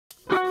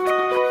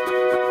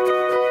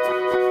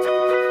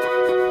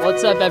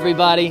What's up,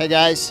 everybody? Hey,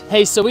 guys.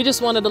 Hey, so we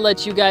just wanted to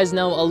let you guys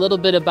know a little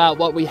bit about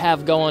what we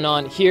have going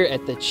on here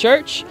at the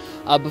church.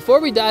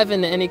 Before we dive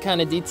into any kind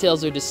of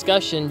details or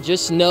discussion,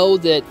 just know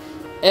that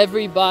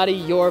everybody,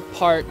 your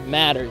part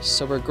matters.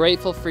 So we're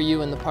grateful for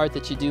you and the part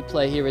that you do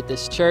play here at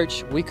this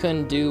church. We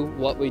couldn't do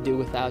what we do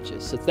without you.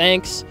 So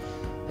thanks.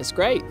 It's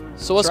great.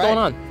 So what's going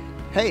on?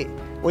 Hey,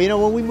 well, you know,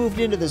 when we moved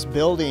into this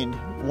building,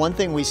 one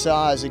thing we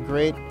saw is a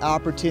great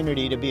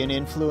opportunity to be an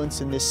influence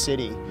in this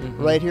city,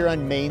 right here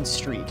on Main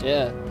Street.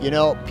 Yeah. You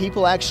know,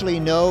 people actually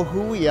know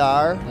who we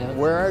are,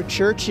 where our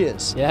church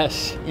is.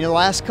 Yes. You know, the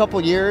last couple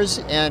years,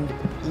 and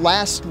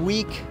last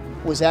week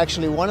was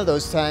actually one of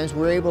those times we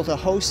were able to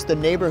host the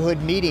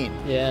neighborhood meeting.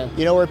 Yeah.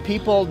 You know, where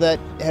people that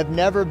have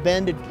never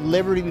been to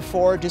Liberty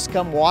before just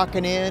come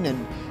walking in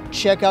and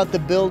check out the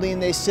building.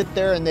 They sit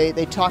there and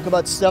they talk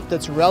about stuff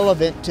that's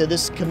relevant to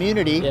this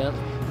community. Yeah.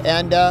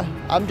 And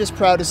I'm just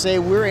proud to say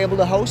we're able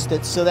to host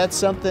it, so that's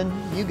something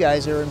you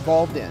guys are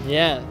involved in.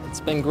 Yeah, it's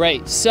been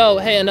great. So,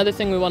 hey, another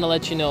thing we want to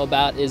let you know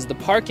about is the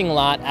parking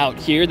lot out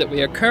here that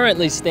we are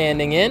currently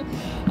standing in.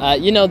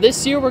 You know,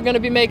 this year we're going to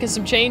be making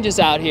some changes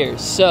out here.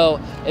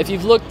 So, if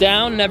you've looked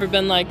down and ever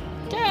been like,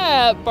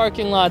 yeah,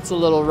 parking lot's a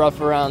little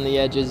rough around the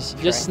edges,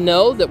 just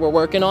know that we're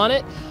working on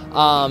it.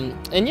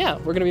 And yeah,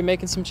 we're going to be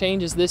making some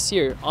changes this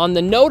year. On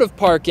the note of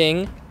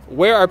parking,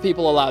 where are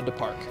people allowed to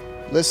park?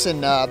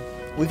 Listen,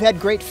 we've had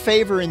great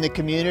favor in the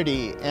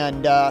community,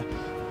 and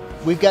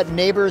we've got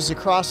neighbors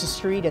across the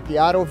street at the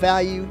Auto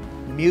Value,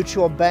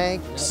 Mutual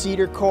Bank,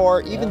 Cedar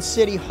Core, even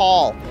City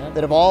Hall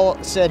that have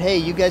all said, hey,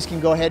 you guys can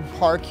go ahead and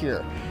park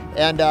here.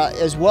 And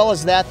as well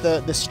as that,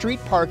 the street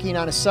parking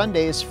on a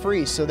Sunday is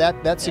free, so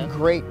that's a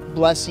great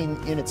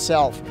blessing in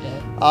itself.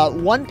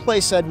 One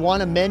place I'd want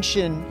to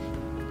mention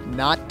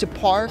not to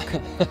park,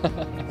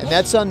 and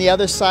that's on the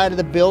other side of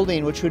the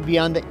building, which would be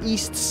on the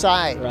east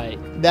side. Right.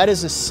 That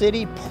is a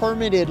city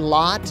permitted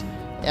lot.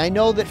 I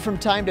know that from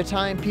time to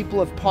time people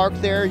have parked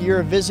there.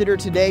 You're a visitor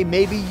today,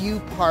 maybe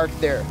you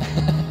parked there.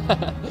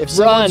 If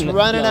someone's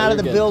running out of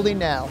the building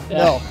now,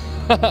 no.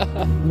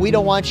 We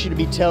don't want you to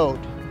be towed.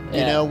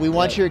 You know, we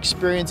want your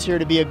experience here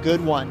to be a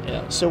good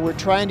one. So we're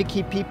trying to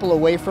keep people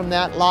away from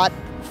that lot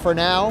for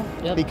now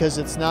because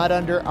it's not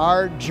under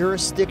our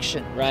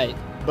jurisdiction. Right.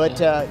 But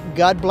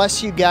God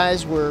bless you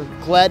guys. We're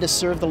glad to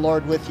serve the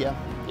Lord with you.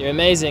 You're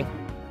amazing.